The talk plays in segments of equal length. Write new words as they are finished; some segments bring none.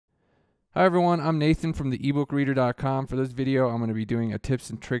Hi everyone, I'm Nathan from the ebookreader.com. For this video, I'm going to be doing a tips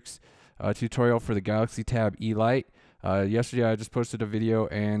and tricks tutorial for the Galaxy Tab E Lite. Yesterday I just posted a video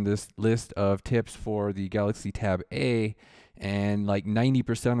and this list of tips for the Galaxy Tab A, and like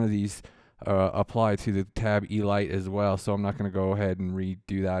 90% of these apply to the Tab E Lite as well, so I'm not going to go ahead and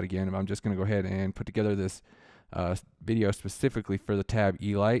redo that again. I'm just going to go ahead and put together this video specifically for the Tab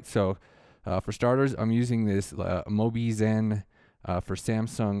E Lite. So for starters, I'm using this MobiZen for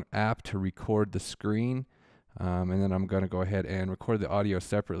Samsung app to record the screen, and then I'm going to go ahead and record the audio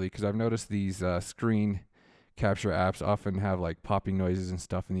separately, because I've noticed these screen capture apps often have like popping noises and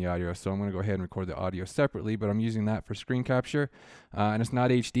stuff in the audio. So I'm going to go ahead and record the audio separately, but I'm using that for screen capture, and it's not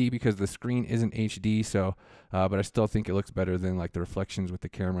HD because the screen isn't HD. So but I still think it looks better than like the reflections with the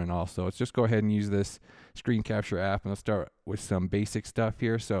camera and all. So let's just go ahead and use this screen capture app, and let's start with some basic stuff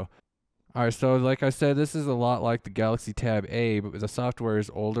here. So alright, so like I said, this is a lot like the Galaxy Tab A, but the software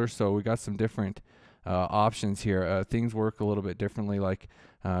is older, so we got some different options here. Things work a little bit differently.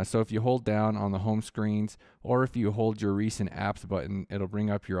 So if you hold down on the home screens, or if you hold your recent apps button, it'll bring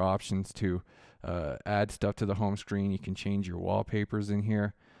up your options to add stuff to the home screen. You can change your wallpapers in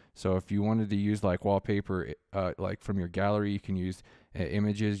here. So if you wanted to use like wallpaper like from your gallery, you can use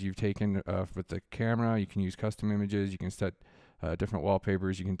images you've taken with the camera. You can use custom images. You can set different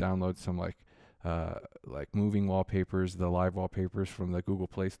wallpapers. You can download some like moving wallpapers, the live wallpapers from the Google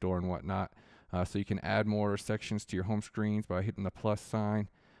Play Store and whatnot. So you can add more sections to your home screens by hitting the plus sign.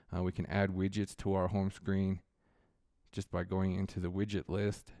 We can add widgets to our home screen just by going into the widget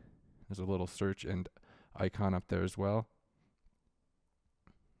list. There's a little search and icon up there as well.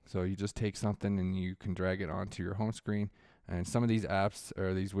 So you just take something and you can drag it onto your home screen. And some of these apps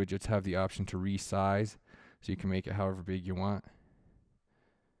or these widgets have the option to resize, so you can make it however big you want.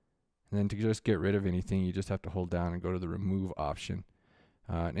 And then to just get rid of anything, you just have to hold down and go to the remove option.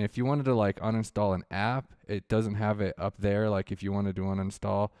 And if you wanted to like uninstall an app, it doesn't have it up there. Like if you wanted to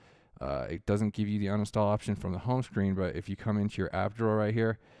uninstall, it doesn't give you the uninstall option from the home screen. But if you come into your app drawer right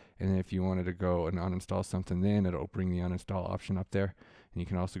here, and then if you wanted to go and uninstall something, then it'll bring the uninstall option up there. And you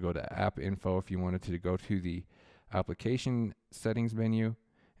can also go to app info if you wanted to go to the application settings menu,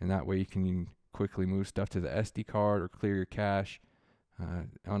 and that way you can quickly move stuff to the SD card or clear your cache,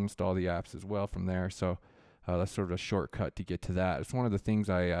 uninstall the apps as well from there. So that's sort of a shortcut to get to that. It's one of the things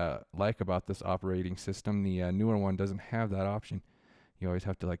I like about this operating system. The newer one doesn't have that option. You always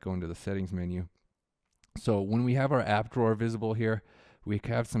have to like go into the settings menu. So when we have our app drawer visible here, we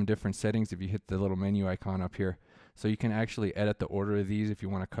have some different settings if you hit the little menu icon up here. So you can actually edit the order of these if you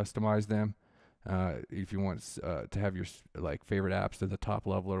want to customize them. If you want to have your like favorite apps to the top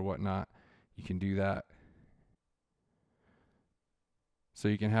level or whatnot, you can do that. So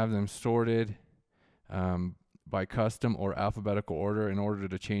you can have them sorted by custom or alphabetical order. In order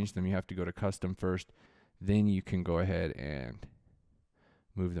to change them, you have to go to custom first. Then you can go ahead and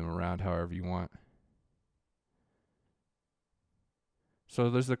move them around however you want. So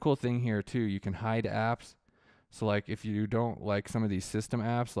there's the cool thing here too. You can hide apps. So like if you don't like some of these system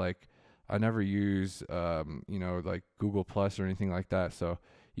apps, like I never use like Google Plus or anything like that. So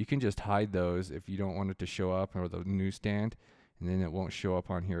you can just hide those if you don't want it to show up, or the newsstand, and then it won't show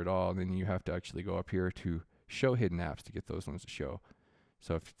up on here at all. And then you have to actually go up here to show hidden apps to get those ones to show.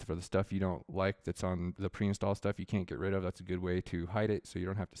 So if for the stuff you don't like that's on the pre-installed stuff you can't get rid of, that's a good way to hide it so you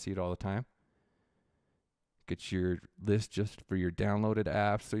don't have to see it all the time. Get your list just for your downloaded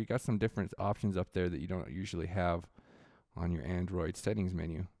apps. So you got some different options up there that you don't usually have on your Android settings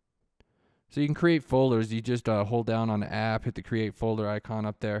menu. So you can create folders. You just hold down on the app, hit the create folder icon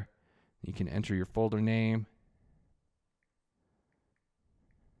up there. You can enter your folder name.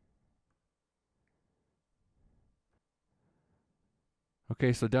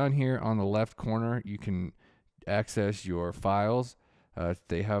 Okay, so down here on the left corner, you can access your files.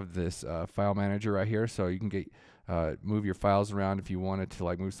 They have this file manager right here, so you can get move your files around if you wanted to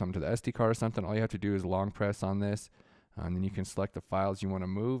like move something to the SD card or something. All you have to do is long press on this, and then you can select the files you want to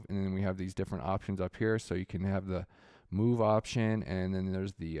move. And then we have these different options up here, so you can have the move option, and then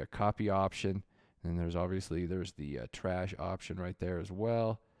there's the copy option, and there's the trash option right there as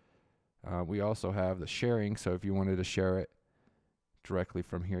well. We also have the sharing, so if you wanted to share it directly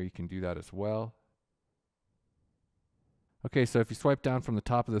from here, you can do that as well. Okay, so if you swipe down from the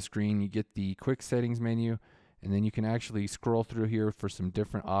top of the screen, you get the quick settings menu, and then you can actually scroll through here for some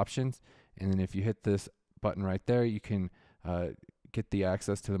different options. And then if you hit this button right there, you can get the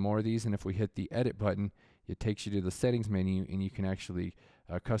access to the more of these. And if we hit the edit button, it takes you to the settings menu, and you can actually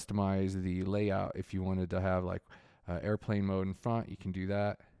customize the layout. If you wanted to have like airplane mode in front, you can do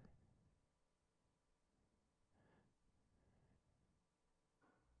that.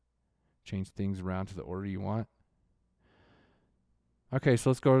 change things around to the order you want. Okay, so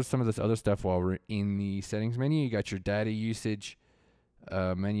let's go to some of this other stuff while we're in the settings menu. You got your data usage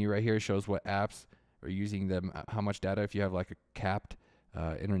menu right here. It shows what apps are using them, how much data. If you have like a capped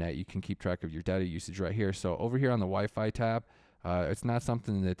internet, you can keep track of your data usage right here. So over here on the Wi-Fi tab, it's not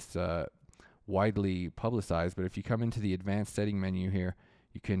something that's widely publicized, but if you come into the advanced setting menu here,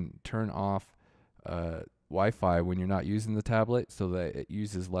 you can turn off Wi-Fi when you're not using the tablet so that it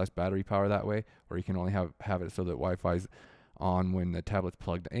uses less battery power that way, or you can only have it so that Wi-Fi is on when the tablet's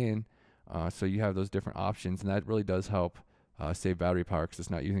plugged in. So you have those different options, and that really does help save battery power because it's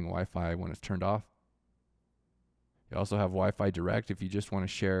not using Wi-Fi when it's turned off. You also have Wi-Fi Direct if you just want to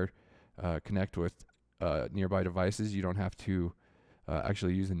share, connect with nearby devices. You don't have to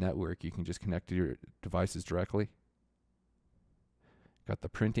actually use a network. You can just connect to your devices directly. Got the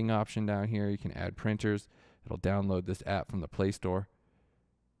printing option down here. You can add printers. It'll download this app from the Play Store.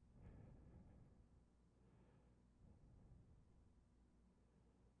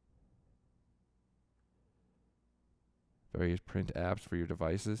 Various print apps for your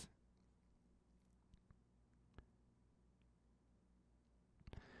devices.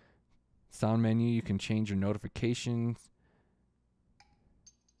 Sound menu, you can change your notifications.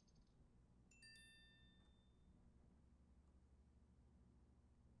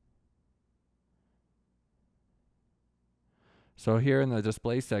 So here in the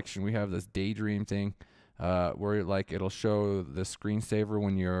display section, we have this daydream thing where like it'll show the screensaver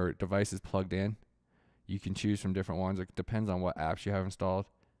when your device is plugged in. You can choose from different ones. It depends on what apps you have installed.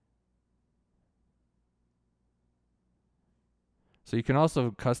 So you can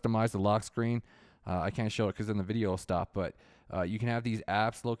also customize the lock screen. I can't show it because then the video will stop, but you can have these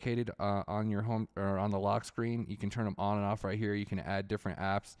apps located on your home or on the lock screen. You can turn them on and off right here. You can add different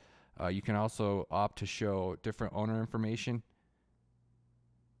apps. You can also opt to show different owner information.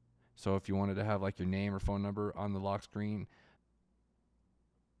 So if you wanted to have like your name or phone number on the lock screen,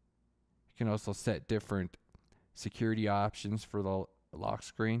 you can also set different security options for the lock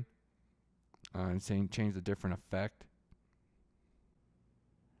screen and change the different effect.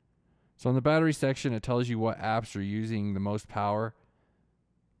 So in the battery section, it tells you what apps are using the most power,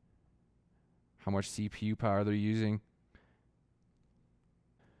 how much CPU power they're using.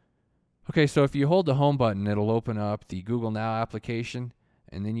 Okay, so if you hold the home button, it'll open up the Google Now application,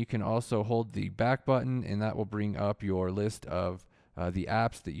 and then you can also hold the back button, and that will bring up your list of the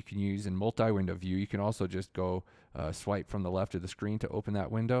apps that you can use in multi-window view. You can also just go swipe from the left of the screen to open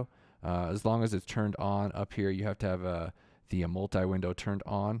that window. As long as it's turned on up here, you have to have the multi-window turned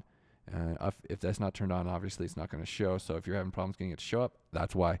on. If that's not turned on, obviously it's not going to show. So if you're having problems getting it to show up,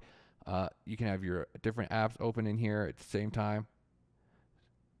 that's why. You can have your different apps open in here at the same time.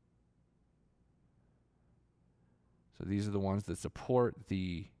 So these are the ones that support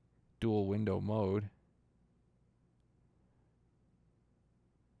the dual window mode.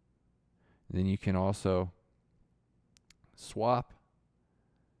 And then you can also swap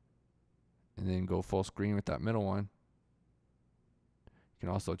and then go full screen with that middle one. You can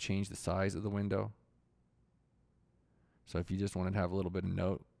also change the size of the window. So if you just want to have a little bit of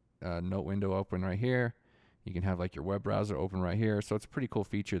note window open right here, you can have like your web browser open right here. So it's a pretty cool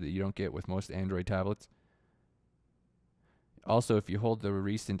feature that you don't get with most Android tablets. Also, if you hold the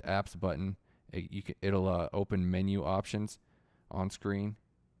recent apps button, it'll open menu options on screen.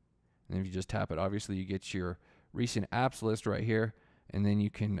 And if you just tap it, obviously you get your recent apps list right here, and then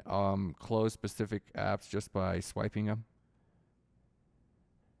you can close specific apps just by swiping them.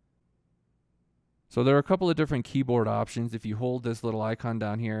 So there are a couple of different keyboard options. If you hold this little icon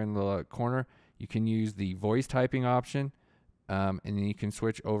down here in the corner, you can use the voice typing option, and then you can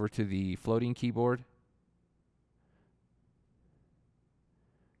switch over to the floating keyboard.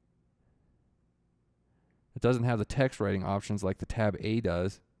 It doesn't have the text writing options like the Tab A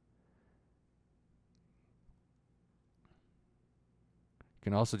does. You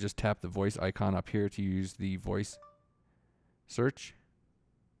can also just tap the voice icon up here to use the voice search.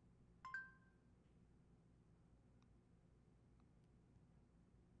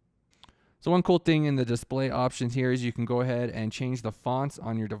 So one cool thing in the display options here is you can go ahead and change the fonts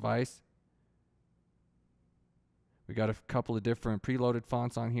on your device. We got a couple of different preloaded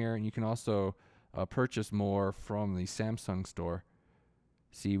fonts on here, and you can also purchase more from the Samsung store.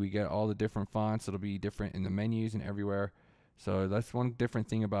 See, we get all the different fonts. It'll be different in the menus and everywhere. So that's one different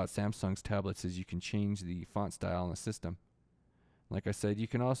thing about Samsung's tablets is you can change the font style in the system. Like I said, you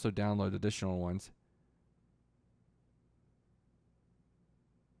can also download additional ones.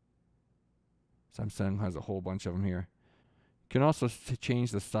 Samsung has a whole bunch of them here. You can also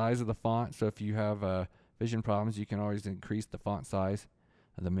change the size of the font. So if you have vision problems, you can always increase the font size.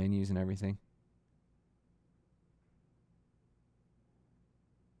 the menus and everything.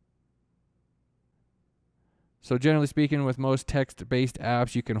 So generally speaking, with most text-based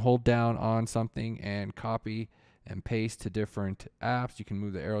apps, you can hold down on something and copy and paste to different apps. You can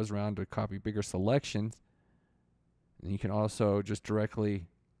move the arrows around to copy bigger selections. And you can also just directly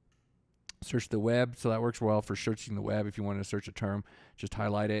search the web. So that works well for searching the web. If you want to search a term, just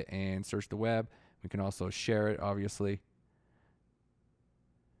highlight it and search the web. We can also share it, obviously.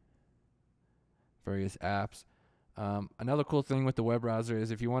 Various apps. Another cool thing with the web browser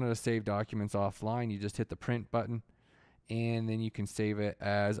is if you wanted to save documents offline, you just hit the print button and then you can save it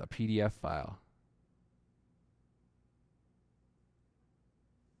as a PDF file.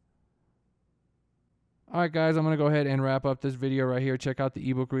 Alright guys, I'm going to go ahead and wrap up this video right here. Check out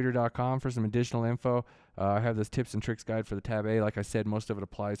the ebookreader.com for some additional info. I have this tips and tricks guide for the Tab A. Like I said, most of it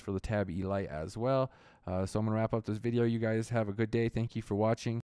applies for the Tab E Lite as well. So I'm going to wrap up this video. You guys have a good day. Thank you for watching.